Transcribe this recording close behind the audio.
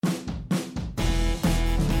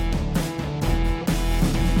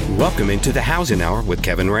Welcome into the Housing Hour with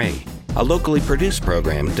Kevin Ray, a locally produced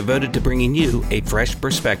program devoted to bringing you a fresh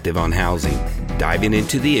perspective on housing, diving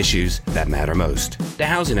into the issues that matter most. The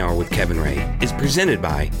Housing Hour with Kevin Ray is presented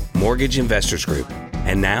by Mortgage Investors Group.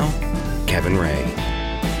 And now, Kevin Ray.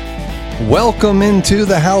 Welcome into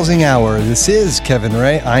the Housing Hour. This is Kevin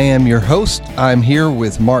Ray. I am your host. I'm here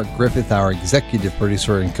with Mark Griffith, our executive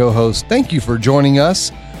producer and co-host. Thank you for joining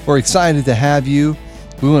us. We're excited to have you.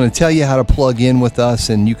 We want to tell you how to plug in with us,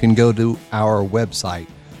 and you can go to our website,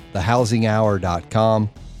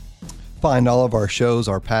 thehousinghour.com. Find all of our shows,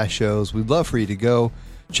 our past shows. We'd love for you to go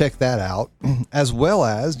check that out, as well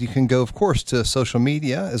as you can go, of course, to social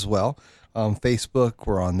media as well. Facebook,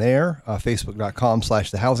 we're on there,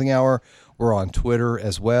 facebook.com/thehousinghour. We're on Twitter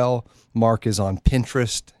as well. Mark is on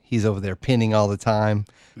Pinterest. He's over there pinning all the time.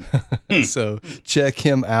 So check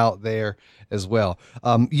him out there as well.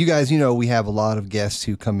 You guys, we have a lot of guests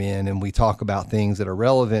who come in and we talk about things that are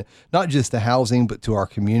relevant, not just to housing, but to our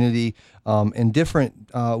community, and different,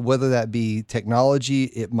 whether that be technology,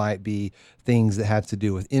 it might be things that have to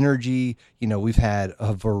do with energy. We've had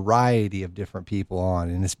a variety of different people on,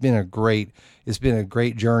 and it's been a great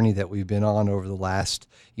journey that we've been on over the last,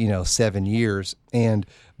 7 years. And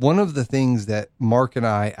one of the things that Mark and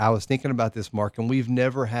I was thinking about this, Mark, and we've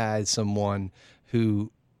never had someone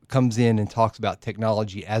who comes in and talks about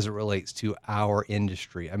technology as it relates to our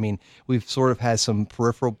industry. I mean, we've sort of had some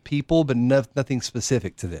peripheral people, but nothing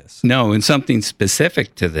specific to this. No, and something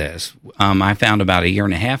specific to this, I found about a year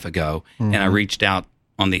and a half ago, and I reached out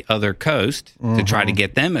on the other coast to try to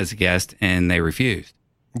get them as a guest, and they refused.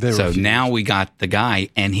 Now we got the guy,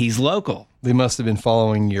 and he's local. They must have been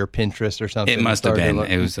following your Pinterest or something. It must have been.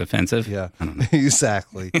 It was offensive. Yeah, I don't know.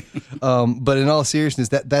 Exactly. But in all seriousness,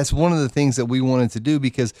 that's one of the things that we wanted to do,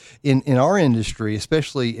 because in our industry,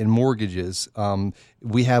 especially in mortgages,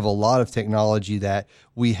 we have a lot of technology that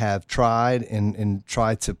we have tried and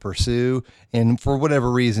tried to pursue, and for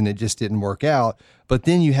whatever reason, it just didn't work out. But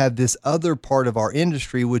then you have this other part of our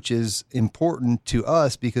industry, which is important to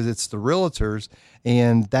us because it's the realtors,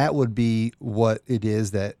 and that would be what it is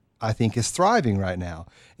that I think is thriving right now.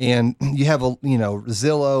 And you have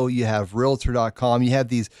Zillow, you have Realtor.com, you have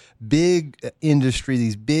these big industry,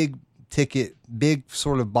 these big ticket, big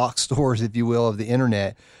sort of box stores, if you will, of the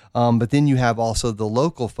internet. But then you have also the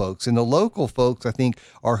local folks, and the local folks, I think,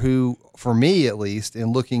 are who, for me at least,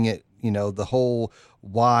 in looking at, the whole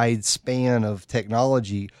wide span of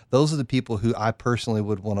technology, those are the people who I personally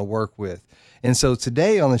would want to work with. And so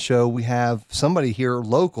today on the show, we have somebody here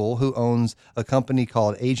local who owns a company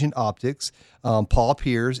called AgentOptix. Paul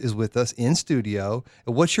Peirs is with us in studio.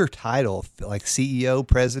 What's your title? Like CEO,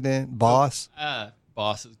 president, boss?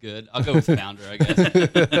 Boss is good. I'll go with founder, I guess.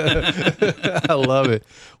 I love it.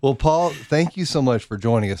 Well, Paul, thank you so much for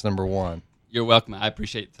joining us, number one. You're welcome. I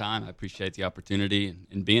appreciate the time. I appreciate the opportunity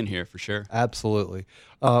and being here for sure. Absolutely.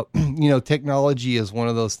 Technology is one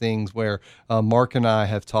of those things where Mark and I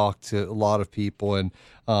have talked to a lot of people, and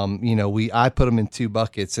I put them in two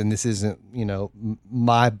buckets, and this isn't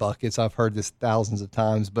my buckets. I've heard this thousands of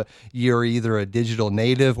times, but you're either a digital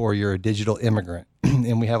native or you're a digital immigrant,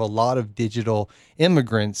 and we have a lot of digital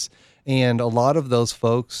immigrants, and a lot of those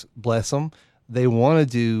folks, bless them, they want to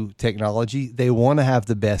do technology. They want to have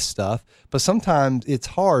the best stuff, but sometimes it's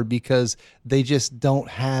hard because they just don't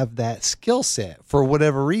have that skill set for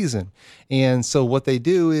whatever reason. And so what they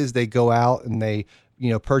do is they go out and they,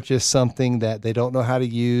 purchase something that they don't know how to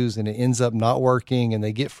use, and it ends up not working, and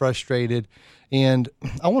they get frustrated. And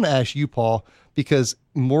I want to ask you, Paul, because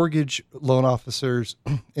mortgage loan officers,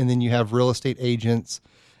 and then you have real estate agents,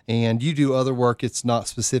 and you do other work. It's not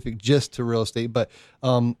specific just to real estate, but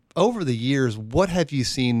over the years, what have you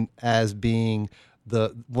seen as being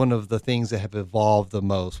one of the things that have evolved the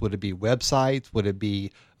most? Would it be websites? Would it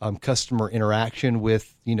be customer interaction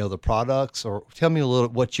with the products? Or tell me a little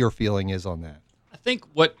what your feeling is on that. I think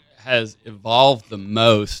what has evolved the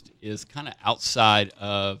most is kind of outside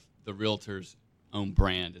of the realtor's own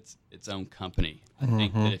brand, its own company. I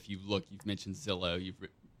think that if you look, you've mentioned Zillow, you've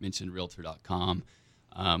mentioned Realtor.com.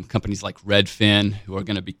 Companies like Redfin, who are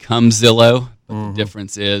going to become Zillow, but the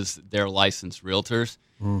difference is they're licensed realtors.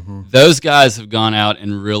 Those guys have gone out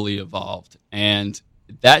and really evolved, and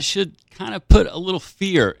that should kind of put a little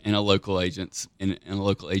fear in a local agent's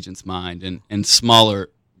mind, and smaller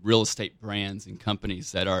real estate brands and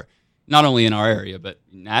companies that are not only in our area but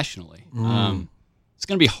nationally. It's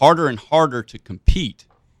going to be harder and harder to compete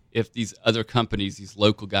if these other companies, these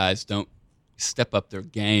local guys, don't step up their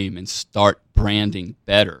game and start branding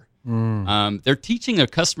better. They're teaching their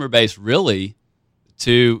customer base really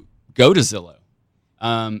to go to Zillow.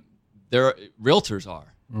 Their realtors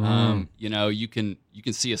are. You know, you can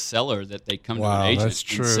see a seller that they come to an agent that's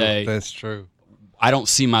true. and say, that's true. I don't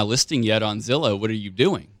see my listing yet on Zillow. What are you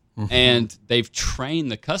doing? And they've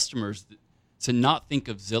trained the customers to not think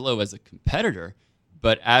of Zillow as a competitor,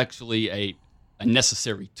 but actually a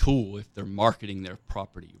necessary tool if they're marketing their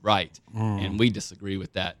property right. And we disagree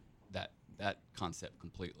with that concept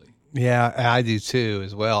completely. Yeah, I do too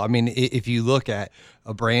as well. I mean, if you look at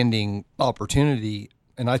a branding opportunity,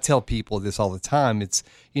 and I tell people this all the time, it's,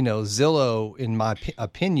 you know, Zillow, in my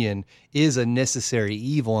opinion, is a necessary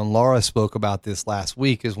evil. And Laura spoke about this last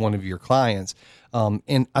week as one of your clients.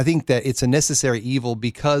 And I think that it's a necessary evil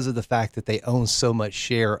because of the fact that they own so much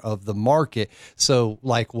share of the market. So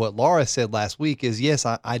like what Laura said last week is, yes,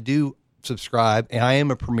 I do subscribe and I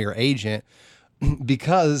am a premier agent,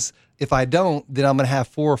 because if I don't, then I'm going to have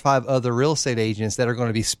 4 or 5 other real estate agents that are going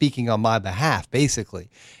to be speaking on my behalf, basically.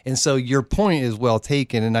 And so your point is well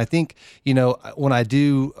taken. And I think, you know, when I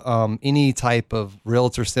do any type of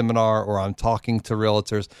realtor seminar or I'm talking to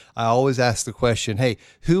realtors, I always ask the question, hey,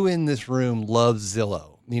 who in this room loves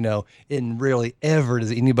Zillow? You know, and rarely ever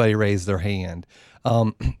does anybody raise their hand.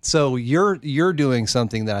 So you're doing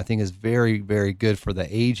something that I think is very, very good for the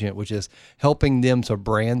agent, which is helping them to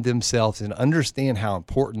brand themselves and understand how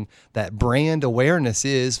important that brand awareness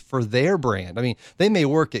is for their brand. I mean, they may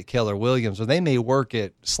work at Keller Williams, or they may work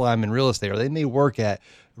at Slyman Real Estate, or they may work at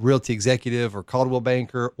Realty Executive or Caldwell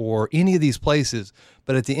Banker or any of these places.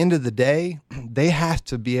 But at the end of the day, they have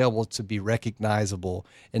to be able to be recognizable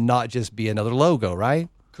and not just be another logo, right?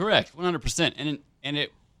 Correct, 100%. And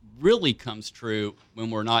it really comes true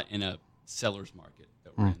when we're not in a seller's market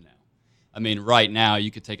that we're in now. I mean, right now,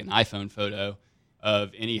 you could take an iPhone photo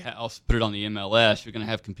of any house, put it on the MLS, you're going to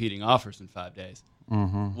have competing offers in 5 days.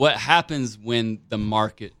 What happens when the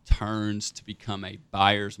market turns to become a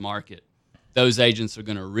buyer's market? Those agents are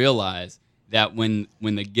going to realize that when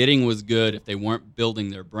the getting was good, if they weren't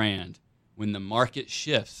building their brand, when the market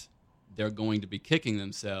shifts, they're going to be kicking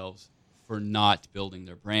themselves for not building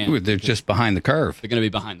their brand. Ooh, they're just behind the curve. They're going to be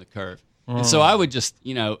behind the curve. And so I would just,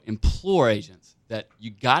 you know, implore agents that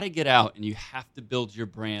you got to get out and you have to build your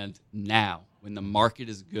brand now when the market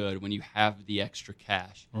is good, when you have the extra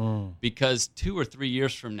cash. Because 2 or 3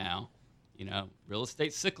 years from now, you know, real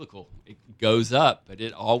estate's cyclical. It goes up, but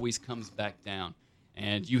it always comes back down.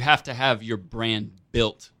 And you have to have your brand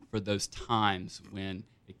built for those times when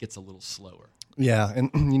it gets a little slower. Yeah. And,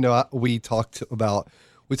 you know, we talk about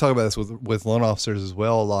this with loan officers as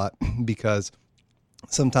well a lot, because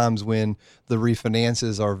sometimes when the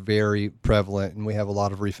refinances are very prevalent and we have a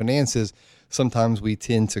lot of refinances, sometimes we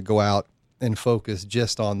tend to go out and focus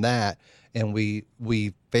just on that. And we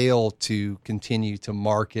fail to continue to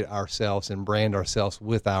market ourselves and brand ourselves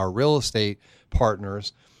with our real estate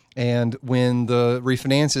partners. And when the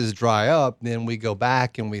refinances dry up, then we go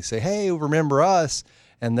back and we say, hey, remember us?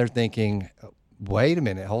 And they're thinking, wait a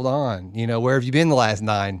minute, hold on. You know, where have you been the last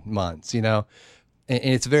 9 months? You know, and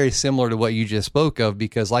it's very similar to what you just spoke of,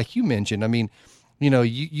 because like you mentioned, I mean, you know,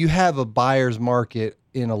 you have a buyer's market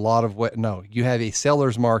in a lot of what, no, you have a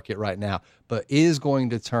seller's market right now, but it is going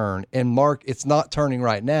to turn. And Mark, it's not turning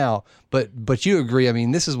right now, but you agree. I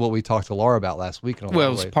mean, this is what we talked to Laura about last week.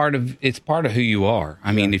 Well, it's part of who you are.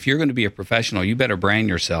 I mean, if you're going to be a professional, you better brand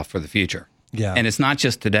yourself for the future. Yeah. And it's not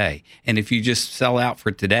just today. And if you just sell out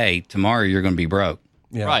for today, tomorrow you're going to be broke.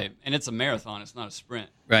 Yeah. Right. And it's a marathon. It's not a sprint.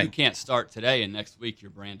 Right. You can't start today and next week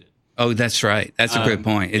you're branded. Oh, that's right. That's a good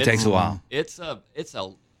point. It takes a while. It's a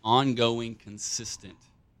ongoing, consistent,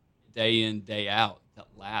 day in, day out that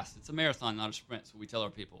lasts. It's a marathon, not a sprint. So we tell our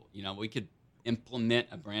people, you know, we could implement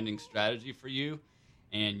a branding strategy for you,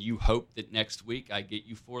 and you hope that next week I get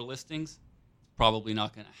you 4 listings. It's probably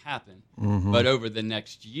not going to happen. But over the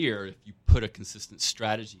next year, if you put a consistent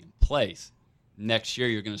strategy in place, next year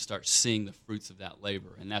you're going to start seeing the fruits of that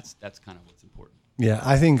labor, and that's kind of what's important. Yeah,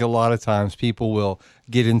 I think a lot of times people will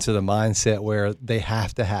get into the mindset where they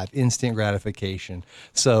have to have instant gratification.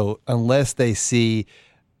 So unless they see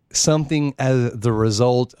something as the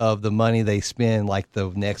result of the money they spend, like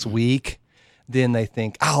the next week, then they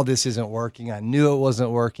think, oh, this isn't working. I knew it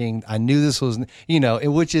wasn't working. I knew this was, you know,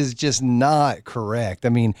 which is just not correct. I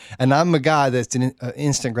mean, and I'm a guy that's an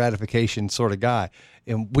instant gratification sort of guy.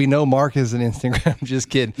 And we know Mark is an instant, I'm just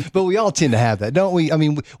kidding. But we all tend to have that, don't we? I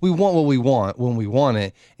mean, we want what we want when we want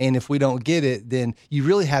it. And if we don't get it, then you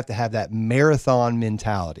really have to have that marathon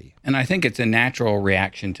mentality. And I think it's a natural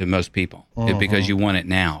reaction to most people because you want it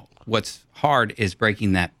now. What's hard is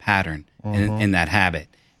breaking that pattern and that habit.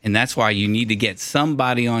 And that's why you need to get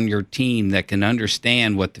somebody on your team that can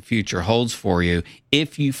understand what the future holds for you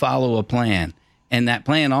if you follow a plan And that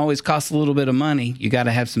plan always costs a little bit of money. You got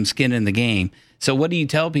to have some skin in the game. So what do you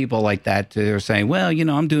tell people like that? They're saying, well,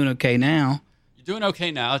 I'm doing okay now. You're doing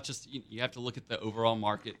okay now. It's just you have to look at the overall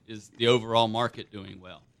market. Is the overall market doing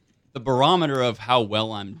well? The barometer of how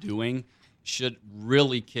well I'm doing should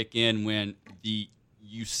really kick in when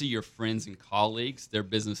you see your friends and colleagues, their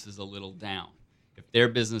business is a little down. If their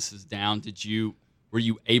business is down, were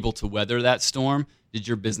you able to weather that storm? Did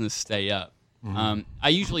your business stay up? Mm-hmm. I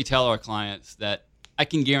usually tell our clients that I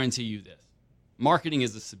can guarantee you this. Marketing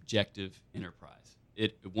is a subjective enterprise.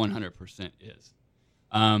 It 100% is.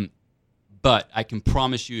 But I can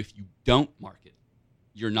promise you if you don't market,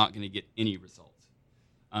 you're not going to get any results.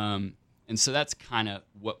 And so that's kind of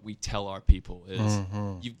what we tell our people is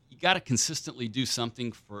you got to consistently do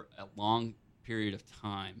something for a long period of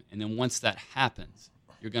time. And then once that happens,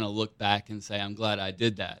 you're going to look back and say, I'm glad I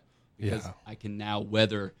did that because I can now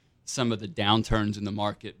weather some of the downturns in the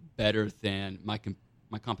market better than my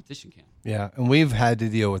competition can. Yeah, and we've had to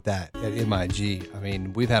deal with that at MIG. I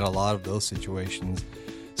mean, we've had a lot of those situations.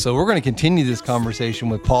 So we're going to continue this conversation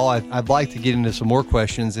with Paul. I'd like to get into some more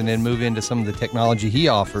questions and then move into some of the technology he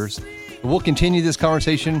offers. But we'll continue this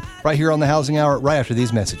conversation right here on the Housing Hour right after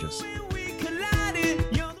these messages.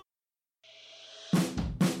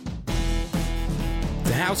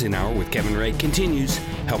 The Housing Hour with Kevin Ray continues,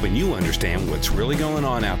 helping you understand what's really going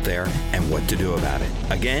on out there and what to do about it.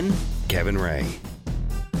 Again, Kevin Ray.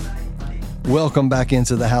 Welcome back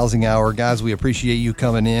into the Housing Hour. Guys, we appreciate you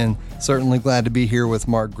coming in. Certainly glad to be here with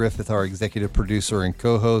Mark Griffith, our executive producer and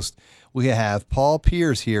co-host. We have Paul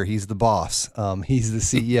Peirs here. He's the boss. He's the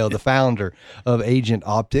CEO, the founder of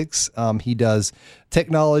AgentOptix. He does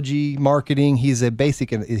technology marketing. He's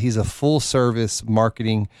a full service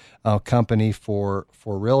marketing company for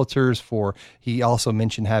realtors. He also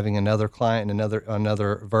mentioned having another client and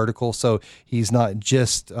another vertical. So he's not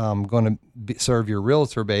just going to serve your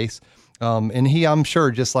realtor base. And I'm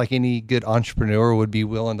sure, just like any good entrepreneur, would be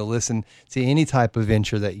willing to listen to any type of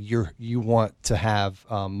venture that you want to have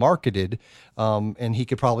marketed, and he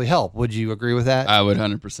could probably help. Would you agree with that? I would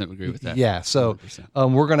 100% agree with that. Yeah. So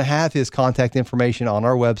we're going to have his contact information on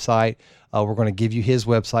our website. We're going to give you his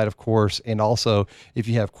website, of course, and also if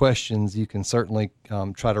you have questions, you can certainly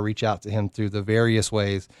try to reach out to him through the various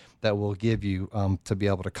ways that we'll give you to be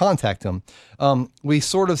able to contact him. We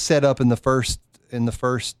sort of set up in the first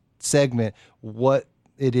segment what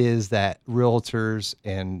it is that realtors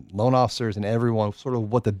and loan officers and everyone, sort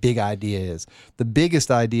of what the big idea is. The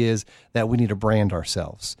biggest idea is that we need to brand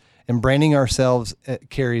ourselves. And branding ourselves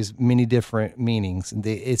carries many different meanings.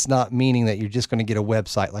 It's not meaning that you're just going to get a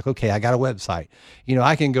website. Like, okay, I got a website.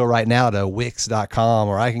 I can go right now to Wix.com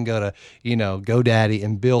or I can go to, GoDaddy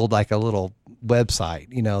and build like a little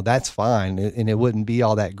website. That's fine. And it wouldn't be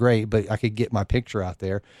all that great, but I could get my picture out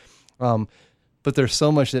there. But there's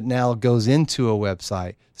so much that now goes into a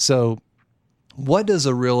website. So what does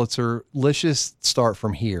a realtor, let's just start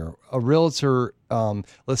from here. A realtor,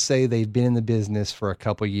 let's say they've been in the business for a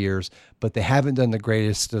couple of years, but they haven't done the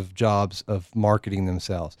greatest of jobs of marketing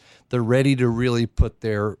themselves. They're ready to really put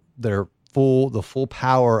the full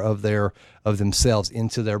power of themselves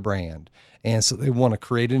into their brand. And so they want to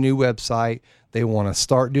create a new website. They want to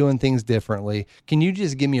start doing things differently. Can you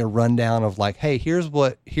just give me a rundown of like, hey, here's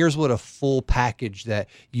what a full package that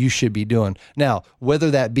you should be doing. Now, whether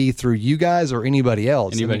that be through you guys or anybody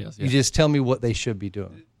else. You just tell me what they should be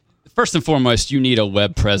doing. First and foremost, you need a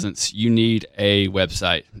web presence. You need a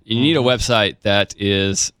website. You need a website that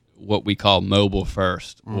is what we call mobile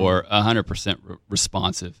first or 100%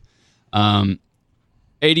 responsive.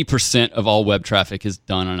 80% of all web traffic is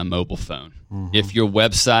done on a mobile phone. If your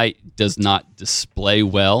website does not display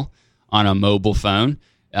well on a mobile phone,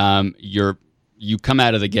 you come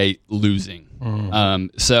out of the gate losing.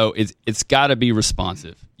 So it's got to be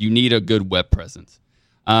responsive. You need a good web presence.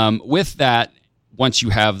 With that, once you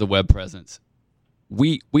have the web presence,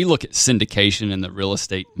 we look at syndication in the real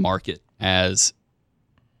estate market as,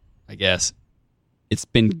 I guess, it's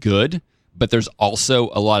been good, but there's also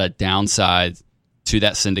a lot of downsides to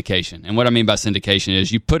that syndication. And what I mean by syndication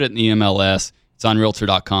is you put it in the MLS, it's on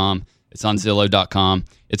Realtor.com, it's on Zillow.com,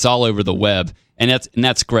 it's all over the web, and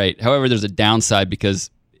that's great. However, there's a downside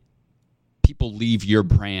because people leave your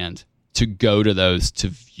brand to go to those to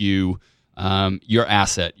view your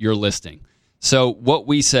asset, your listing. So what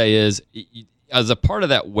we say is, as a part of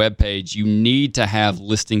that web page, you need to have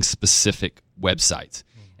listing-specific websites.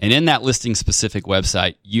 And in that listing-specific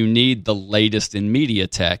website, you need the latest in media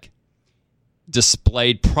tech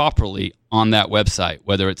displayed properly on that website,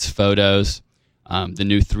 whether it's photos, the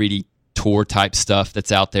new 3D tour type stuff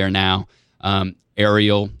that's out there now,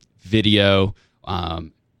 aerial, video,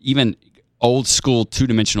 even old school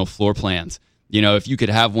 2-dimensional floor plans. You know, if you could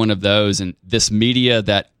have one of those and this media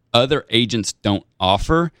that other agents don't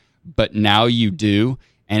offer, but now you do,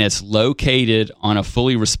 and it's located on a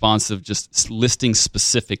fully responsive, just listing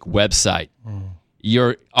specific website.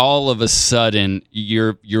 You're all of a sudden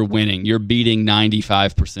you're winning. You're beating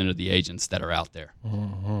 95% of the agents that are out there.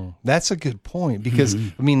 That's a good point because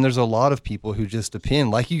I mean, there's a lot of people who just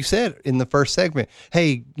depend, like you said in the first segment.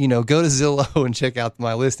 Hey, you know, go to Zillow and check out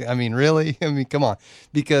my listing. I mean, really? I mean, come on,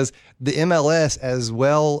 because the MLS, as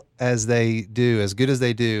well as they do, as good as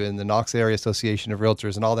they do, and the Knox Area Association of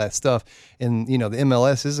Realtors and all that stuff, and you know, the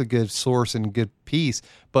MLS is a good source and good piece,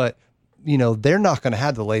 but you know, they're not going to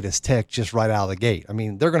have the latest tech just right out of the gate. I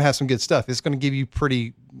mean, they're going to have some good stuff. It's going to give you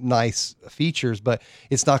pretty nice features, but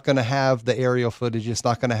it's not going to have the aerial footage. It's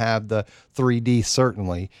not going to have the 3D,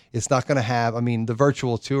 certainly. It's not going to have, I mean, the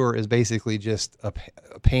virtual tour is basically just a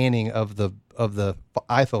panning of the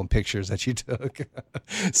iPhone pictures that you took.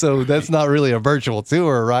 So that's not really a virtual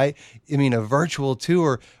tour, right? I mean, a virtual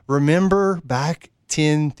tour, remember back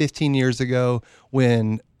 10, 15 years ago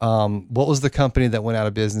when what was the company that went out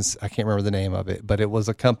of business? I can't remember the name of it, but it was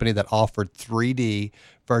a company that offered 3D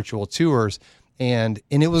virtual tours, and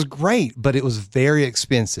it was great, but it was very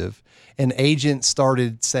expensive. And agents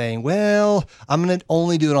started saying, well, I'm going to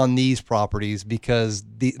only do it on these properties because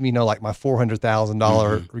like my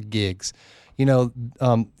 $400,000 gigs, the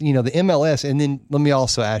MLS. And then let me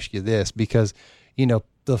also ask you this, because, you know,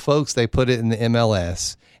 the folks, they put it in the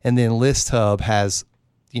MLS, and then List Hub has,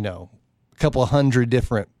 you know, couple of hundred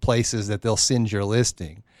different places that they'll send your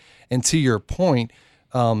listing. And to your point,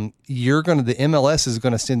 the MLS is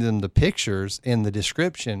going to send them the pictures and the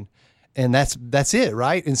description, and that's it,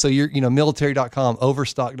 right? And so military.com,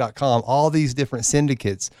 overstock.com, all these different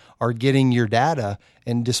syndicates are getting your data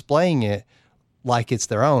and displaying it like it's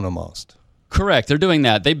their own almost. Correct. They're doing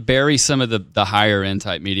that. They bury some of the higher end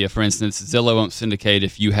type media. For instance, Zillow won't syndicate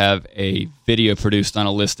if you have a video produced on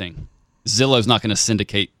a listing. Zillow's not going to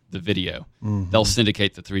syndicate the video. They'll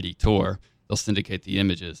syndicate the 3D tour. They'll syndicate the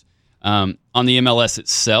images. On the MLS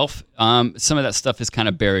itself, some of that stuff is kind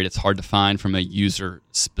of buried. It's hard to find from a user's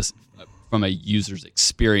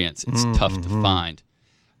experience. It's tough to find.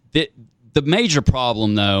 The major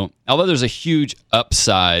problem, though, although there's a huge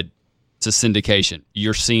upside to syndication,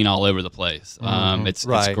 you're seen all over the place. It's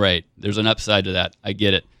great. There's an upside to that. I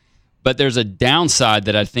get it. But there's a downside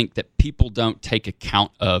that I think that people don't take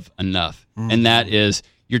account of enough, and that is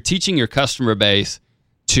you're teaching your customer base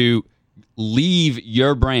to leave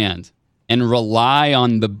your brand and rely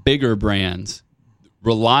on the bigger brands,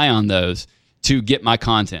 rely on those to get my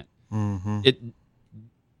content.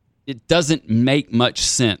 It doesn't make much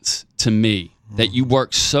sense to me that you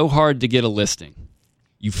work so hard to get a listing.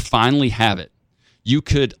 You finally have it. You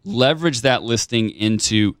could leverage that listing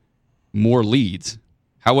into more leads.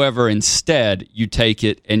 However, instead, you take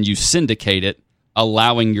it and you syndicate it,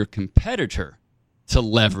 allowing your competitor to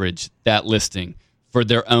leverage that listing for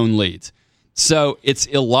their own leads. So it's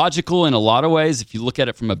illogical in a lot of ways. If you look at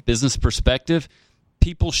it from a business perspective,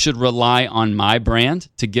 people should rely on my brand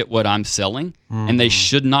to get what I'm selling, and they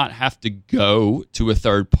should not have to go to a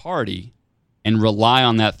third party and rely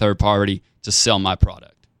on that third party to sell my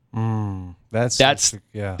product. That's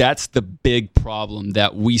the big problem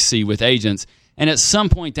that we see with agents. And at some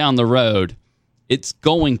point down the road, it's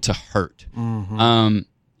going to hurt. Zillow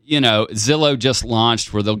just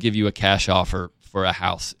launched where they'll give you a cash offer for a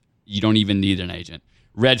house. You don't even need an agent.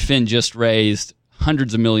 Redfin just raised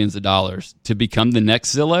hundreds of millions of dollars to become the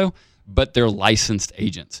next Zillow, but they're licensed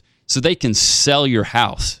agents. So they can sell your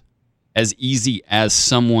house as easy as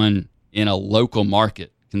someone in a local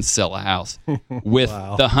market can sell a house with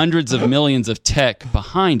the hundreds of millions of tech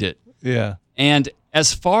behind it. Yeah. And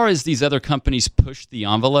as far as these other companies push the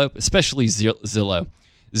envelope, especially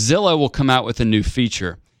Zillow will come out with a new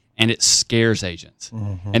feature, and it scares agents.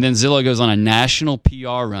 And then Zillow goes on a national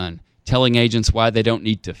PR run telling agents why they don't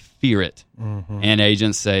need to fear it. And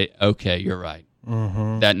agents say, okay, you're right.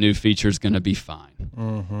 That new feature is going to be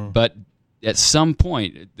fine. But at some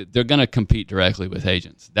point, they're going to compete directly with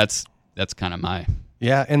agents. That's kind of my...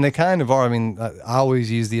 Yeah, and they kind of are. I mean, I always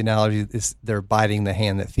use the analogy, they're biting the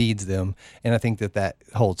hand that feeds them, and I think that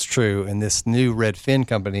holds true. And this new Redfin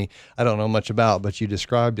company, I don't know much about, but you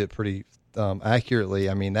described it pretty accurately.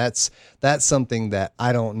 I mean, that's something that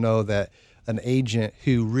I don't know that an agent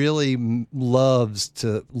who really loves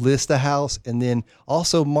to list a house and then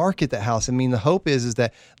also market that house. I mean, the hope is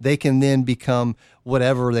that they can then become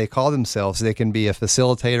whatever they call themselves. They can be a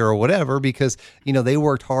facilitator or whatever, because, they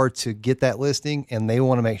worked hard to get that listing, and they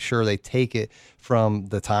want to make sure they take it from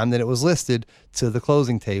the time that it was listed to the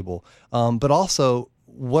closing table. But also,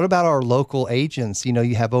 what about our local agents? You know,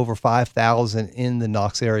 you have over 5,000 in the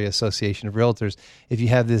Knox Area Association of Realtors. If you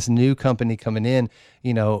have this new company coming in,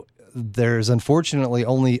 you know, there's unfortunately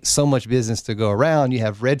only so much business to go around. You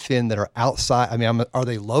have Redfin that are outside. I mean, are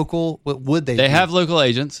they local? What would they? They have local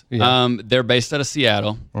agents. Yeah. They're based out of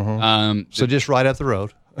Seattle. So just right up the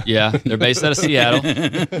road. Yeah, they're based out of Seattle.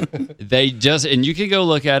 They just, and you can go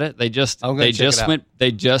look at it. They just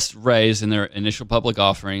raised in their initial public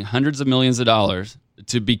offering hundreds of millions of dollars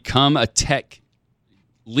to become a tech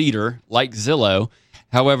leader like Zillow.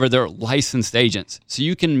 However, they're licensed agents. So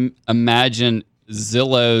you can imagine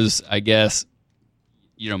Zillow's, I guess,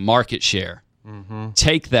 you know, market share.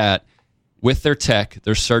 Take that with their tech,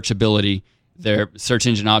 their searchability, their search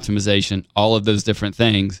engine optimization, all of those different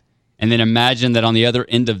things. And then imagine that on the other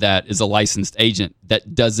end of that is a licensed agent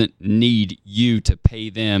that doesn't need you to pay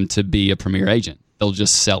them to be a premier agent. They'll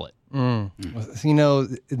just sell it. You know,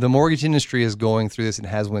 the mortgage industry is going through this and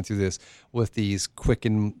has went through this with these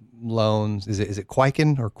Quicken loans. Is it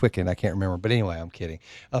Quicken or Quicken? I can't remember. But anyway, I'm kidding.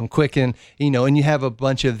 Quicken, you know, and you have a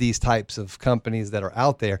bunch of these types of companies that are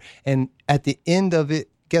out there. And at the end of it,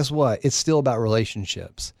 guess what? It's still about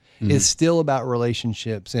relationships. It's still about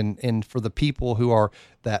relationships, and for the people who are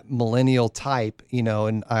that millennial type, you know,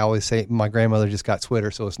 and I always say my grandmother just got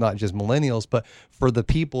Twitter, so it's not just millennials, but for the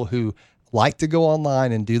people who like to go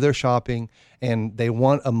online and do their shopping and they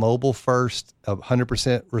want a mobile first,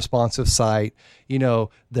 100% responsive site, you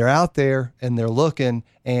know, they're out there and they're looking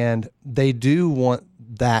and they do want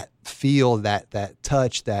that feel, that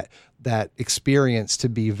touch, that experience to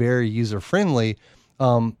be very user friendly.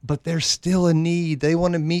 But there's still a need. They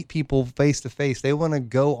want to meet people face to face. They want to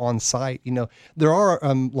go on site. You know, there are,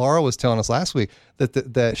 Laura was telling us last week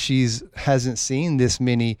that she's hasn't seen this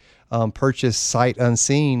many, purchase sight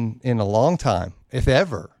unseen in a long time, if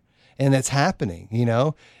ever. And it's happening, you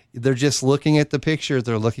know, they're just looking at the pictures.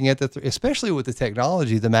 They're looking at especially with the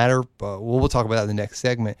technology, we'll talk about that in the next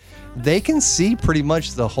segment. They can see pretty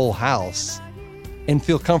much the whole house and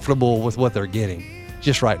feel comfortable with what they're getting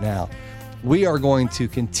just right now. We are going to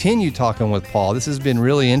continue talking with Paul. This has been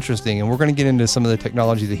really interesting, and we're going to get into some of the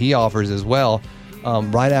technology that he offers as well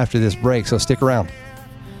right after this break, so stick around.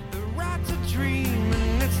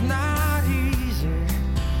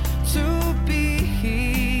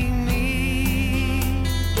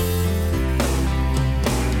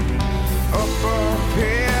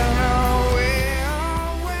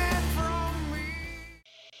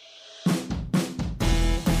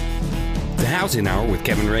 Housing Hour with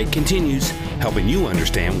Kevin Ray continues, helping you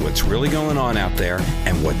understand what's really going on out there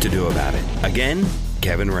and what to do about it. Again,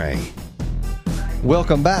 Kevin Ray.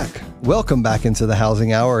 Welcome back. Welcome back into the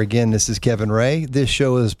Housing Hour. Again, this is Kevin Ray. This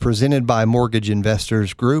show is presented by Mortgage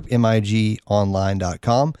Investors Group,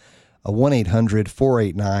 migonline.com,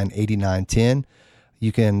 1-800-489-8910.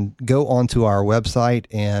 You can go onto our website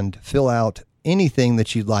and fill out anything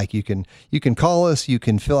that you'd like. You can call us, you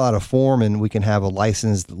can fill out a form, and we can have a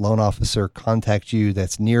licensed loan officer contact you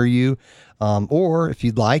that's near you. Or if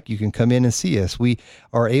you'd like, you can come in and see us. We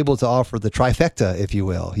are able to offer the trifecta, if you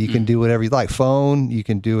will. You can do whatever you like. Phone, you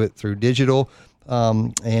can do it through digital,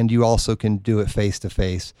 and you also can do it face to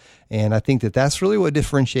face. And I think that that's really what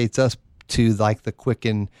differentiates us to like the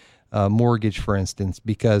Quicken mortgage, for instance,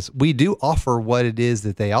 because we do offer what it is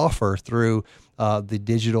that they offer through the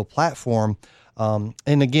digital platform.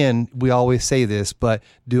 And again, we always say this, but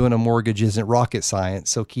doing a mortgage isn't rocket science.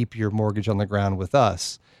 So keep your mortgage on the ground with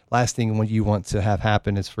us. Last thing what you want to have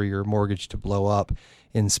happen is for your mortgage to blow up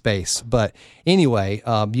in space. But anyway,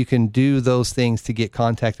 you can do those things to get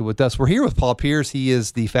contacted with us. We're here with Paul Peirs. He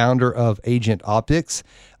is the founder of AgentOptix.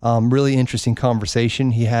 Really interesting conversation.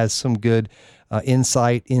 He has some good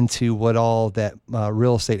insight into what all that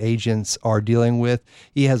real estate agents are dealing with.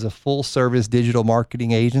 He has a full service digital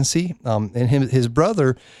marketing agency, and his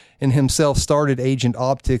brother and himself started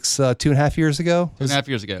AgentOptix 2.5 years ago. 2.5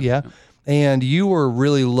 years ago. Yeah. And you were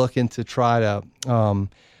really looking to try to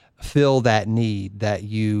fill that need that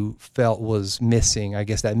you felt was missing, I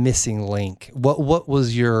guess that missing link. What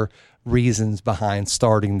was your reasons behind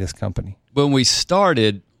starting this company? When we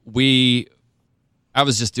started, I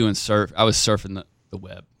was just doing I was surfing the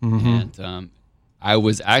web, and I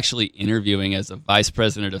was actually interviewing as a vice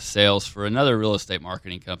president of sales for another real estate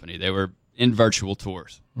marketing company. They were in virtual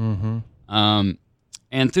tours.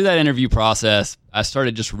 And through that interview process, I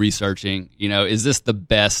started just researching, is this the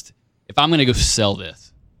best, if I'm going to go sell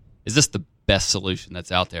this, is this the best solution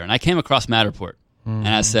that's out there? And I came across Matterport, and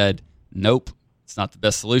I said, nope, it's not the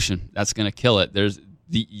best solution. That's going to kill it.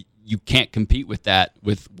 You can't compete with that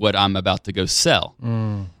with what I'm about to go sell.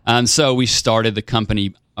 And so we started the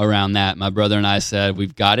company around that. My brother and I said,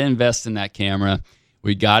 we've got to invest in that camera.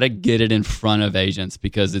 We got to get it in front of agents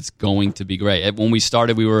because it's going to be great. When we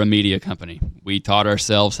started, we were a media company. We taught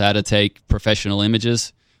ourselves how to take professional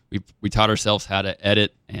images. We taught ourselves how to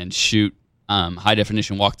edit and shoot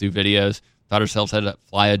high-definition walkthrough videos. Taught ourselves how to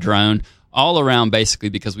fly a drone, all around basically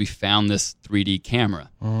because we found this 3D camera.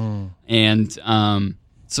 And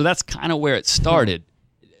so that's kind of where it started.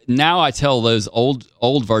 Now I tell those old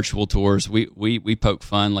virtual tours, we poke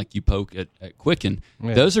fun like you poke at Quicken.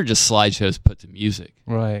 Yeah. Those are just slideshows put to music.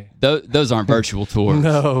 Right. Those aren't virtual tours.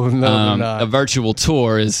 No, they're not. A virtual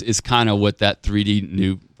tour is kind of what that 3D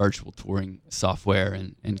new virtual touring software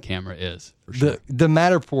and camera is. For sure. The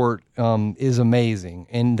Matterport is amazing,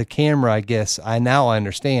 and the camera, I guess I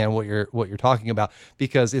understand what you're talking about,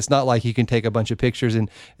 because it's not like you can take a bunch of pictures and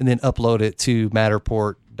then upload it to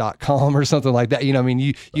Matterport.com or something like that. You know, I mean,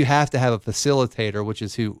 you have to have a facilitator, which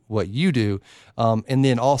is what you do, and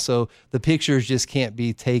then also the pictures just can't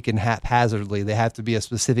be taken haphazardly. They have to be a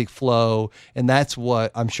specific flow, and that's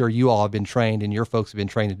what I'm sure you all have been trained and your folks have been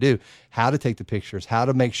trained to do: how to take the pictures, how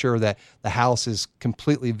to make sure that the house is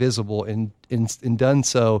completely visible and done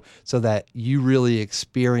so that you really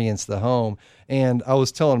experience the home. And I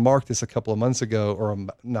was telling Mark this a couple of months ago, or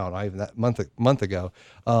no, not even that, month ago,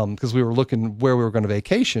 because we were looking where we were going to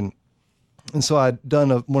vacation. And so I'd done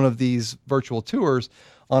one of these virtual tours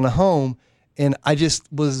on a home, and I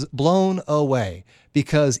just was blown away,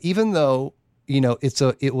 because even though, you know,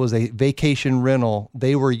 it was a vacation rental,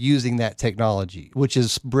 they were using that technology, which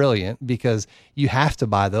is brilliant because you have to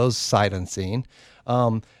buy those sight unseen.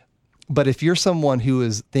 But if you're someone who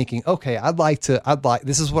is thinking, okay,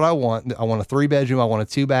 this is what I want. I want a 3-bedroom. I want a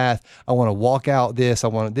 2-bath. I want to walk out this. I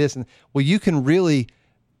want this. And well, you can really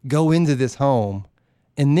go into this home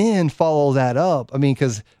and then follow that up. I mean,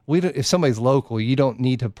 because if somebody's local, you don't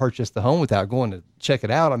need to purchase the home without going to check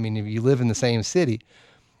it out. I mean, if you live in the same city.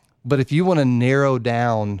 But if you want to narrow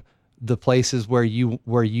down the places where you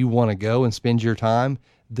want to go and spend your time,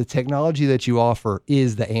 the technology that you offer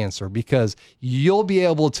is the answer, because you'll be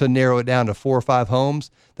able to narrow it down to 4 or 5 homes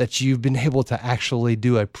that you've been able to actually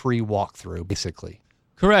do a pre-walkthrough, basically.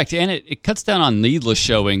 Correct. And it cuts down on needless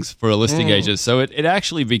showings for a listing agent. So it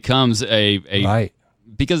actually becomes a right.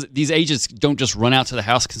 Because these agents don't just run out to the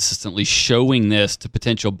house consistently showing this to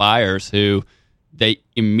potential buyers who they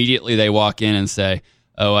walk in and say,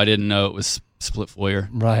 oh, I didn't know it was split foyer.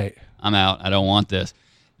 Right. I'm out. I don't want this.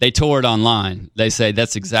 They tour it online. They say,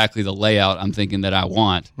 that's exactly the layout I'm thinking that I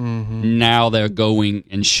want. Mm-hmm. Now they're going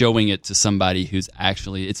and showing it to somebody who's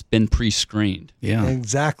actually, it's been pre-screened. Yeah,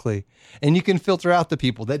 exactly. And you can filter out the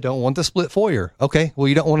people that don't want the split foyer. Okay, well,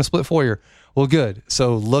 you don't want a split foyer. Well, good.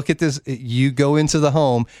 So look at this. You go into the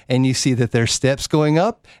home and you see that there's steps going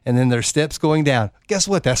up and then there's steps going down. Guess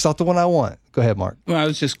what? That's not the one I want. Go ahead, Mark. Well, I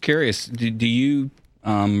was just curious. Do you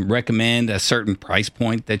recommend a certain price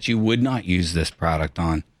point that you would not use this product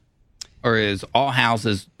on? Or is all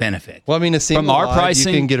houses benefit? Well, I mean, a single From our wide,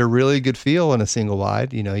 pricing, you can get a really good feel in a single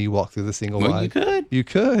wide. You know, you walk through the single wide. You could. You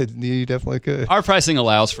could. You definitely could. Our pricing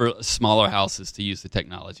allows for smaller houses to use the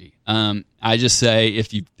technology. I just say if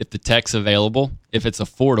the tech's available, if it's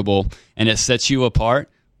affordable, and it sets you apart,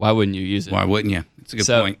 why wouldn't you use it? Why wouldn't you? It's a good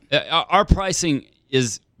point. Our pricing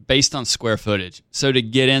is based on square footage. So to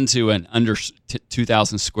get into an under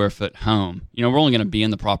 2,000 square foot home, you know, we're only going to be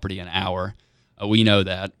in the property an hour. We know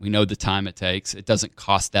that. We know the time it takes. It doesn't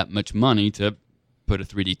cost that much money to put a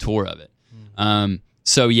 3D tour of it.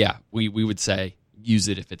 So, yeah, we would say use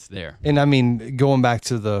it if it's there. And, I mean, going back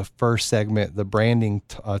to the first segment, the branding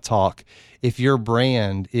talk, if your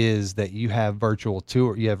brand is that you have virtual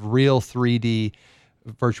tour, you have real 3D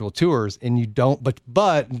virtual tours, and you don't,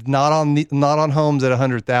 but not on homes at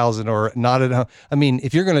 100,000 or not at home. I mean,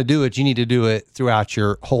 if you're going to do it, you need to do it throughout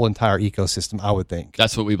your whole entire ecosystem, I would think.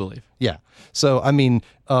 That's what we believe. Yeah. So, I mean,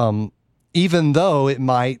 even though it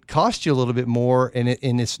might cost you a little bit more, and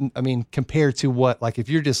it's, I mean, compared to what, like if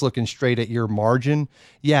you're just looking straight at your margin,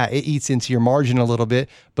 yeah, it eats into your margin a little bit,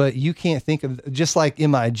 but you can't think of, just like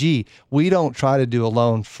MIG, we don't try to do a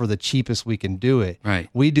loan for the cheapest we can do it. Right.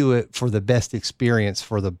 We do it for the best experience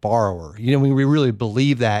for the borrower. You know, we really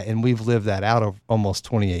believe that, and we've lived that out of almost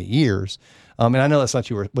 28 years. And I know that's not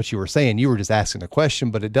what you were saying. You were just asking a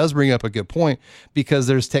question, but it does bring up a good point, because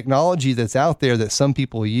there's technology that's out there that some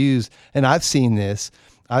people use, and I've seen this.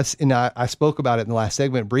 I spoke about it in the last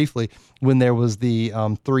segment briefly when there was the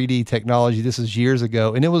 3D technology. This is years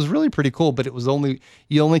ago, and it was really pretty cool. But it was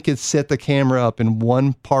you only could set the camera up in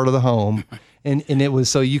one part of the home. And it was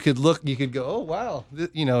so you could go, oh, wow,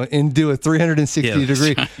 you know, and do a 360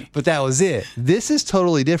 degree. Right. But that was it. This is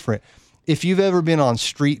totally different. If you've ever been on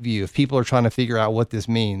Street View, if people are trying to figure out what this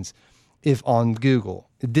means, if on Google,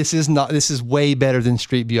 This is way better than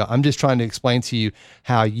Street View. I'm just trying to explain to you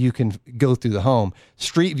how you can go through the home.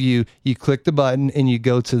 Street View, you click the button and you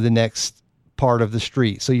go to the next part of the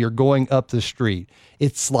street. So you're going up the street.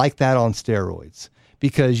 It's like that on steroids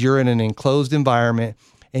because you're in an enclosed environment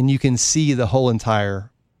and you can see the whole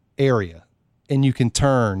entire area. And you can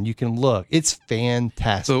turn, you can look. It's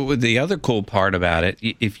fantastic. So the other cool part about it,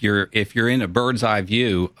 if you're in a bird's eye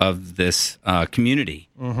view of this community,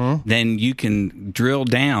 then you can drill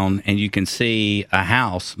down and you can see a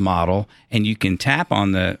house model, and you can tap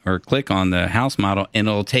on or click on the house model, and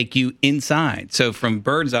it'll take you inside. So from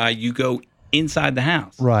bird's eye, you go inside the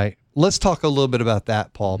house. Right. Let's talk a little bit about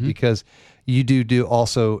that, Paul, because you do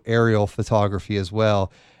also aerial photography as well.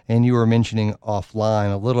 And you were mentioning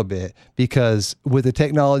offline a little bit, because with the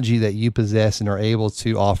technology that you possess and are able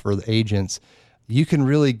to offer the agents, you can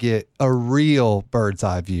really get a real bird's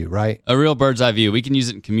eye view, right? A real bird's eye view. We can use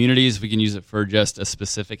it in communities. We can use it for just a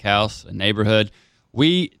specific house, a neighborhood.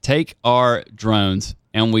 We take our drones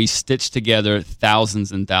and we stitch together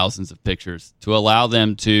thousands and thousands of pictures to allow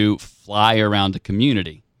them to fly around a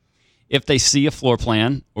community. If they see a floor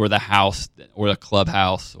plan or the house or the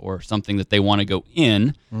clubhouse or something that they want to go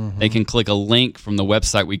in, they can click a link from the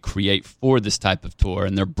website we create for this type of tour,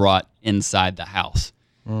 and they're brought inside the house.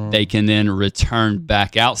 They can then return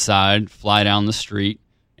back outside, fly down the street,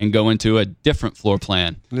 and go into a different floor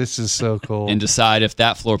plan. This is so cool. And decide if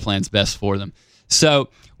that floor plan's best for them. So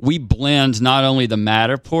we blend not only the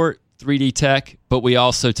Matterport 3D tech, but we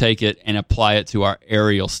also take it and apply it to our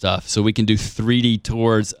aerial stuff. So we can do 3D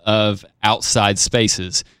tours of outside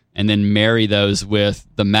spaces and then marry those with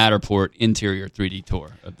the Matterport interior 3D tour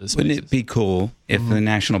of the spaces. Wouldn't it be cool if the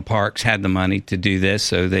national parks had the money to do this,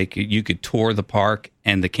 so you could tour the park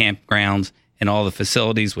and the campgrounds and all the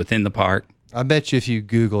facilities within the park? I bet you if you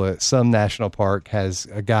Google it, some national park has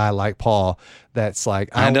a guy like Paul that's like,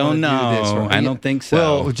 I don't know. Do this, or, I don't think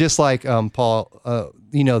so. Well, just like Paul,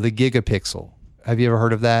 the gigapixel. Have you ever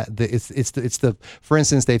heard of that? It's the for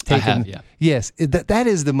instance, they've taken. I have, yeah. Yes, that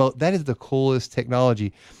is the coolest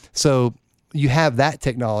technology. So you have that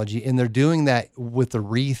technology, and they're doing that with the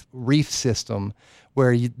reef system,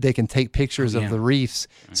 where they can take pictures of the reefs,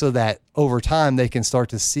 so that over time they can start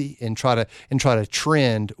to see and try to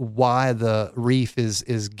trend why the reef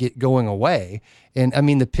is going away. And I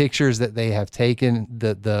mean, the pictures that they have taken,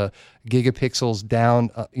 the gigapixels down,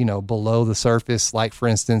 below the surface, like for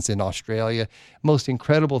instance in Australia, most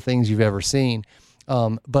incredible things you've ever seen.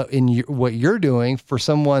 But what you're doing for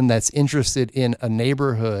someone that's interested in a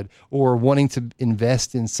neighborhood or wanting to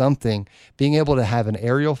invest in something, being able to have an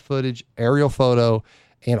aerial photo,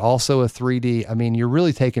 and also a 3D, I mean, you're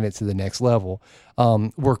really taking it to the next level.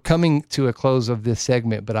 We're coming to a close of this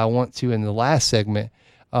segment, but I want to, in the last segment,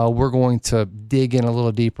 we're going to dig in a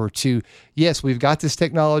little deeper to, yes, we've got this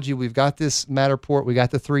technology, we've got this Matterport, we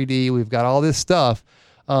got the 3D, we've got all this stuff.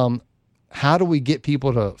 How do we get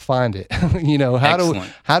people to find it?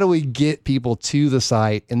 How do we get people to the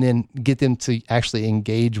site and then get them to actually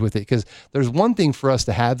engage with it? Because there's one thing for us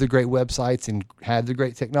to have the great websites and have the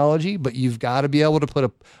great technology, but you've got to be able to put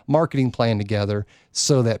a marketing plan together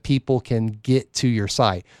so that people can get to your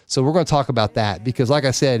site. So we're going to talk about that, because like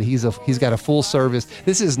I said, he's got a full service.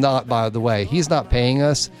 This is not, by the way, he's not paying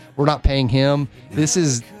us. We're not paying him. This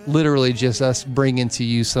is literally just us bringing to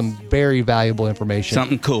you some very valuable information.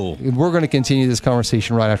 Something cool. We're going to continue this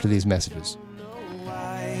conversation right after these messages.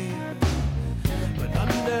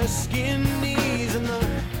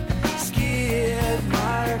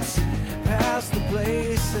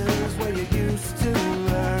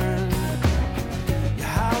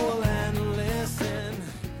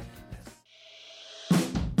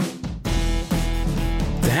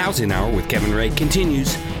 The Housing Hour with Kevin Ray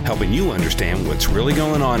continues, helping you understand what's really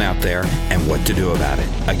going on out there and what to do about it.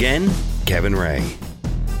 Again, Kevin Ray.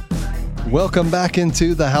 Welcome back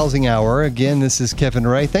into the Housing Hour. Again, this is Kevin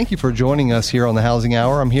Ray. Thank you for joining us here on the Housing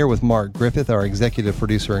Hour. I'm here with Mark Griffith, our executive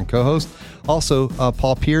producer and co-host. Also,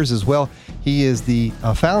 Paul Peirs as well. He is the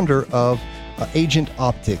founder of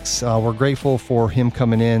AgentOptix. We're grateful for him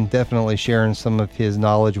coming in, definitely sharing some of his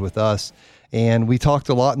knowledge with us. And we talked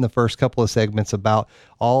a lot in the first couple of segments about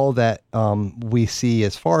all that we see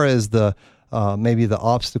as far as the maybe the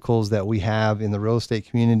obstacles that we have in the real estate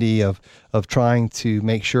community of trying to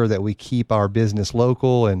make sure that we keep our business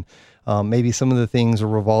local, and maybe some of the things are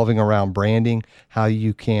revolving around branding, how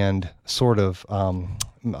you can sort of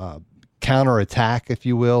counterattack, if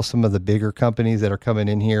you will, some of the bigger companies that are coming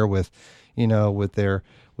in here with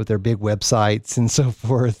with their big websites and so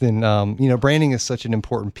forth. And, branding is such an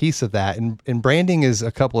important piece of that. And branding is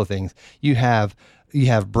a couple of things. You have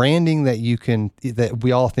branding that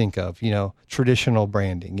we all think of, traditional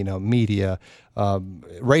branding, media,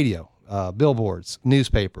 radio, billboards,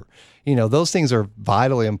 newspaper, those things are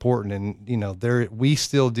vitally important. And, we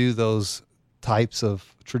still do those types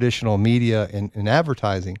of traditional media and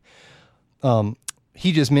advertising.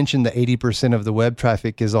 He just mentioned that 80% of the web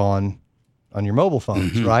traffic is on your mobile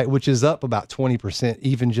phones, right? Which is up about 20%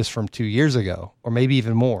 even just from 2 years ago, or maybe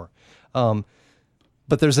even more.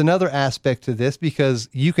 But there's another aspect to this, because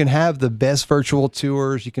you can have the best virtual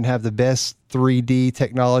tours, you can have the best 3D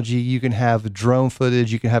technology, you can have drone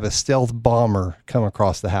footage, you can have a stealth bomber come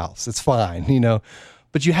across the house. It's fine,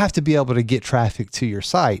 but you have to be able to get traffic to your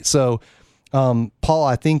site. So, Paul,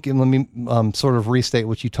 I think, and let me sort of restate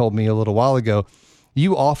what you told me a little while ago.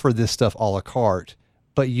 You offer this stuff a la carte,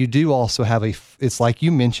 but you do also have it's like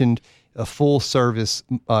you mentioned, a full service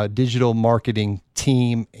digital marketing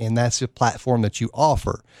team, and that's the platform that you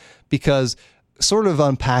offer. Because sort of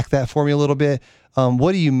unpack that for me a little bit.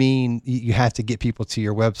 What do you mean you have to get people to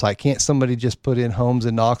your website? Can't somebody just put in homes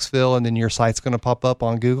in Knoxville and then your site's going to pop up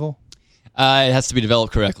on Google? It has to be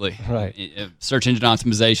developed correctly. Right. Search engine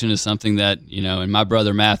optimization is something that, and my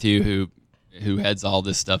brother Matthew, who heads all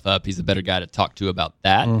this stuff up, he's a better guy to talk to about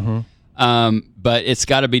that. But it's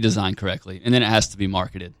got to be designed correctly, and then it has to be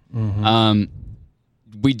marketed.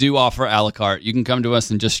 We do offer a la carte. You can come to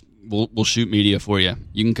us and we'll shoot media for you.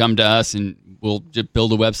 You can come to us and we'll just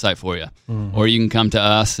build a website for you. Or you can come to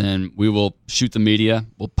us and we will shoot the media.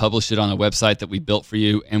 We'll publish it on a website that we built for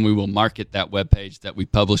you, and we will market that webpage that we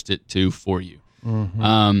published it to for you.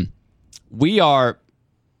 We are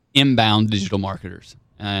inbound digital marketers,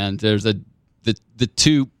 and there's the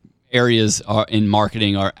two areas are in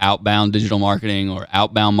marketing are outbound digital marketing or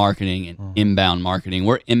outbound marketing and inbound marketing.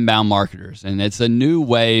 We're inbound marketers, and it's a new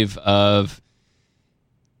wave of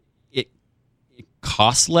it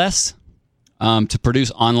costs less to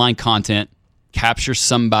produce online content, capture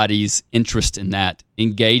somebody's interest in that,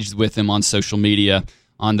 engage with them on social media,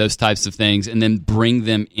 on those types of things, and then bring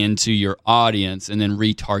them into your audience and then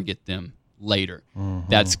retarget them later.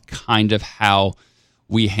 That's kind of how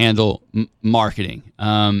we handle marketing.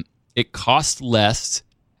 It costs less,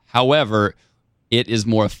 however, it is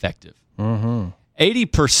more effective.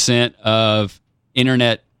 80% of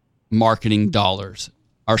internet marketing dollars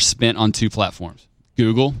are spent on two platforms,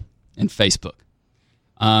 Google and Facebook.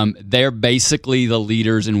 They're basically the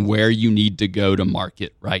leaders in where you need to go to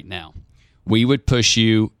market right now. We would push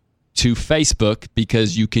you to Facebook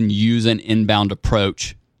because you can use an inbound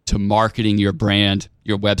approach to marketing your brand,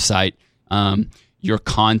 your website, your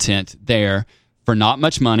content there for not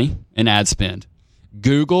much money in ad spend.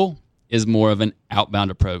 Google is more of an outbound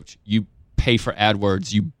approach. You pay for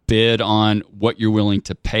AdWords. You bid on what you're willing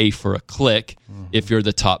to pay for a click. If you're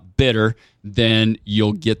the top bidder, then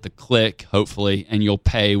you'll get the click, hopefully, and you'll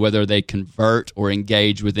pay whether they convert or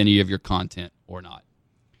engage with any of your content or not.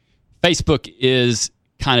 Facebook is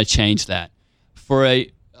kind of changed that. For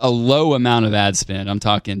a low amount of ad spend, I'm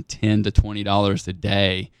talking $10 to $20 a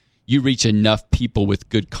day, you reach enough people with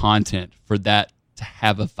good content for that to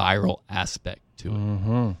have a viral aspect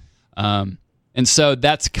to it. And so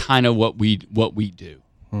that's kind of what we do.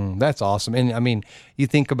 That's awesome. And I mean, you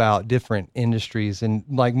think about different industries and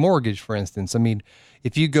like mortgage, for instance. I mean,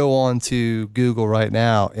 if you go on to Google right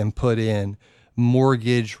now and put in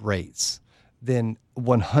mortgage rates, then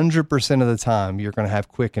 100% of the time you're going to have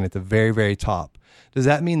Quicken at the very, very top. Does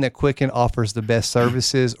that mean that Quicken offers the best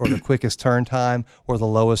services or the quickest turn time or the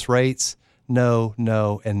lowest rates? No,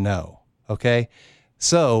 no, and no. Okay.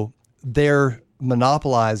 So they're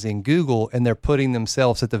monopolizing Google and they're putting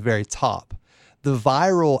themselves at the very top. The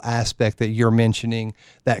viral aspect that you're mentioning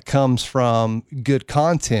that comes from good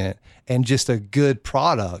content and just a good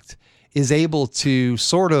product is able to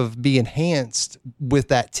sort of be enhanced with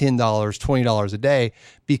that $10, $20 a day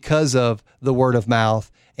because of the word of mouth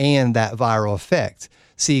and that viral effect.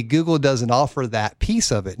 See, Google doesn't offer that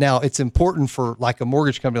piece of it. Now, it's important for like a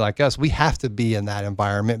mortgage company like us. We have to be in that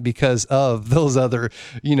environment because of those other,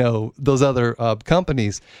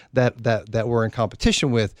 companies that we're in competition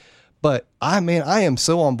with. But I am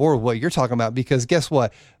so on board with what you're talking about because guess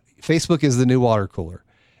what? Facebook is the new water cooler.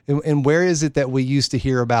 And where is it that we used to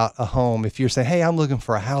hear about a home? If you're saying, hey, I'm looking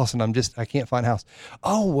for a house and I can't find a house.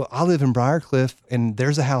 Oh, well, I live in Briarcliff and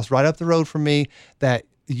there's a house right up the road from me that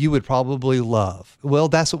you would probably love. Well,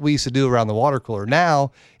 that's what we used to do around the water cooler.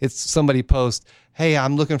 Now it's somebody posts, hey,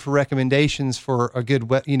 I'm looking for recommendations for a good,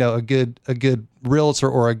 a good realtor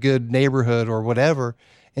or a good neighborhood or whatever.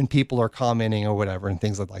 And people are commenting or whatever and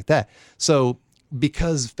things like that. So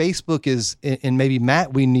because Facebook is, and maybe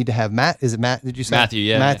Matt, we need to have Matt. Is it Matt? Did you say Matthew?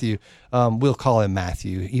 Yeah, Matthew. We'll call him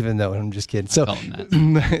Matthew, even though I'm just kidding. So,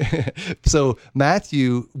 so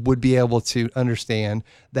Matthew would be able to understand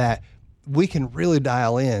that we can really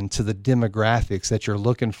dial in to the demographics that you're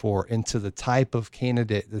looking for and to the type of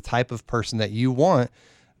candidate, the type of person that you want.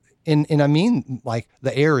 And I mean, like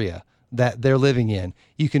the area that they're living in.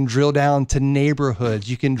 You can drill down to neighborhoods.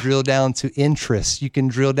 You can drill down to interests. You can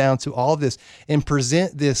drill down to all this and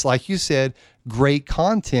present this, like you said, great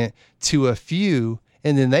content to a few.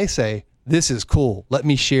 And then they say, this is cool. Let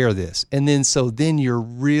me share this. And then, so then you're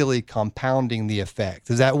really compounding the effect.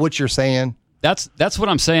 Is that what you're saying? That's what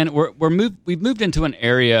I'm saying. We've moved into an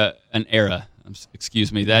era,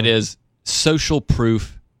 that is social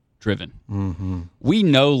proof driven. Mm-hmm. We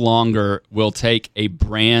no longer will take a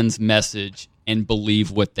brand's message and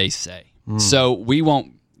believe what they say. So we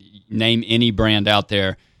won't name any brand out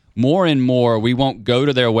there. More and more, we won't go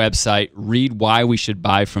to their website, read why we should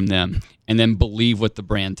buy from them, and then believe what the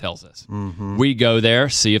brand tells us. Mm-hmm. We go there,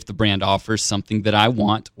 see if the brand offers something that I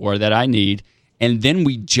want or that I need, and then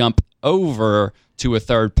we jump over to a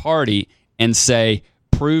third party and say,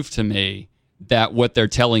 prove to me that what they're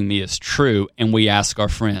telling me is true. And we ask our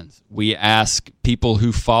friends. We ask people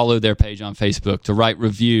who follow their page on Facebook to write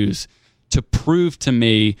reviews to prove to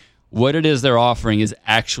me what it is they're offering is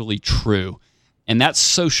actually true. And that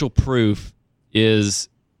social proof is,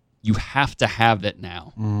 you have to have that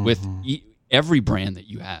now with every brand that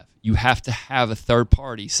you have. You have to have a third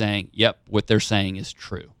party saying, yep, what they're saying is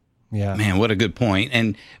true. Yeah, man, what a good point.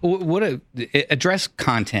 And address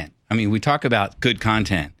content. I mean, we talk about good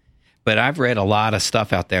content, but I've read a lot of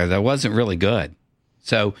stuff out there that wasn't really good.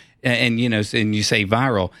 So, and you say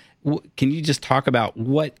viral. Can you just talk about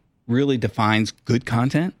what really defines good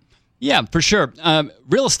content? Yeah, for sure.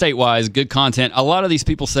 Real estate wise, good content. A lot of these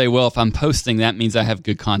people say, well, if I'm posting, that means I have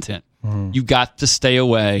good content. You got to stay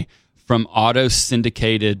away from auto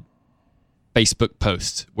syndicated Facebook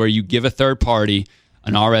posts where you give a third party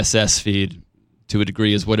an RSS feed, to a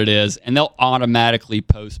degree is what it is, and they'll automatically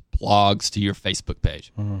post blogs to your Facebook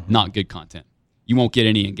page. Not good content. You won't get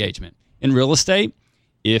any engagement. In real estate,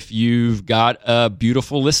 if you've got a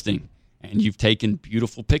beautiful listing and you've taken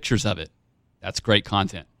beautiful pictures of it, that's great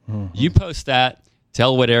content. You post that,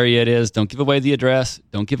 tell what area it is, don't give away the address,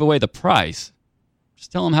 don't give away the price.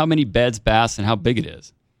 Just tell them how many beds, baths, and how big it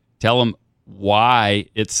is. Tell them why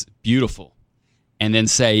it's beautiful. And then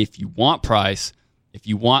say, if you want price, if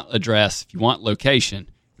you want address, if you want location,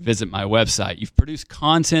 visit my website. You've produced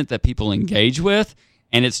content that people engage with,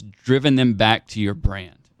 and it's driven them back to your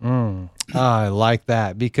brand. I like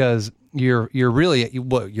that, because you're really,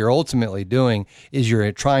 what you're ultimately doing is you're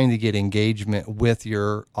trying to get engagement with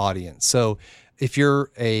your audience. So if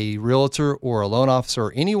you're a realtor or a loan officer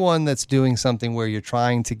or anyone that's doing something where you're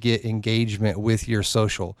trying to get engagement with your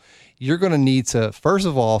social, you're going to need to, first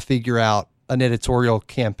of all, figure out an editorial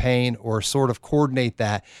campaign or sort of coordinate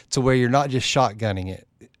that to where you're not just shotgunning it,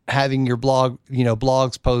 having your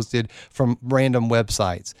blogs posted from random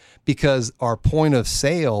websites, because our point of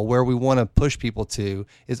sale, where we want to push people to,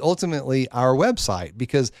 is ultimately our website,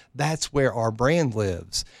 because that's where our brand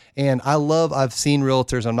lives. And I've seen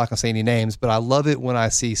realtors, I'm not going to say any names, but I love it when I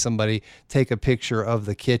see somebody take a picture of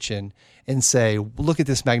the kitchen and say, look at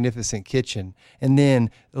this magnificent kitchen, and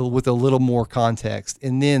then with a little more context,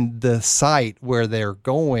 and then the site where they're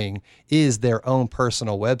going is their own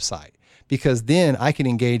personal website, because then I can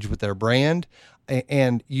engage with their brand.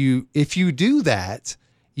 And if you do that,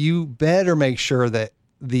 you better make sure that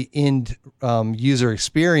the end user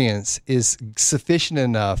experience is sufficient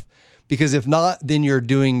enough, because if not, then you're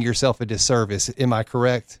doing yourself a disservice. Am I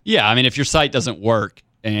correct? Yeah, I mean, if your site doesn't work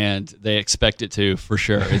and they expect it to, for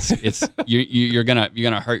sure, it's you're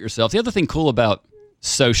gonna hurt yourself. The other thing cool about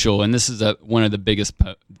social, and this is one of the biggest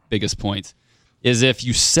points, is if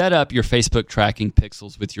you set up your Facebook tracking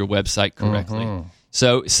pixels with your website correctly.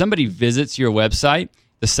 So somebody visits your website,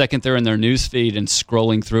 the second they're in their news feed and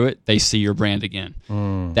scrolling through it, they see your brand again.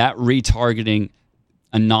 That retargeting,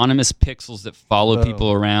 anonymous pixels that follow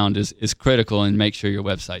people around is critical, and make sure your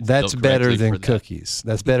website's That's built better correctly than for that. Cookies.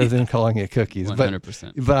 That's better than calling it cookies.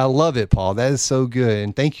 100%. But I love it, Paul. That is so good.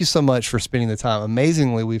 And thank you so much for spending the time.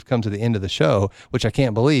 Amazingly, we've come to the end of the show, which I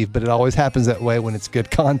can't believe, but it always happens that way when it's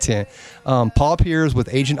good content. Paul Peirs with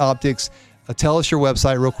AgentOptix. Tell us your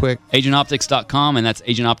website real quick. AgentOptix.com, and that's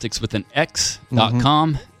AgentOptix with an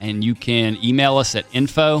X.com. And you can email us at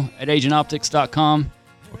info@AgentOptix.com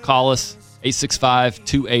or call us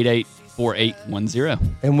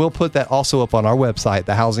 865-288-4810. And we'll put that also up on our website,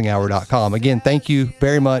 thehousinghour.com. Again, thank you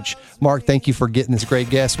very much. Mark, thank you for getting this great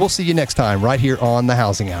guest. We'll see you next time right here on The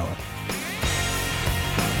Housing Hour.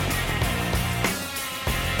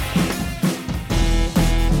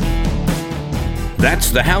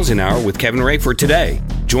 That's the Housing Hour with Kevin Ray for today.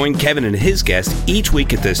 Join Kevin and his guests each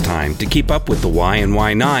week at this time to keep up with the why and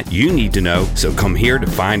why not you need to know, so come here to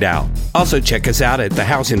find out. Also check us out at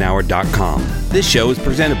thehousinghour.com. This show is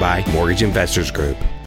presented by Mortgage Investors Group.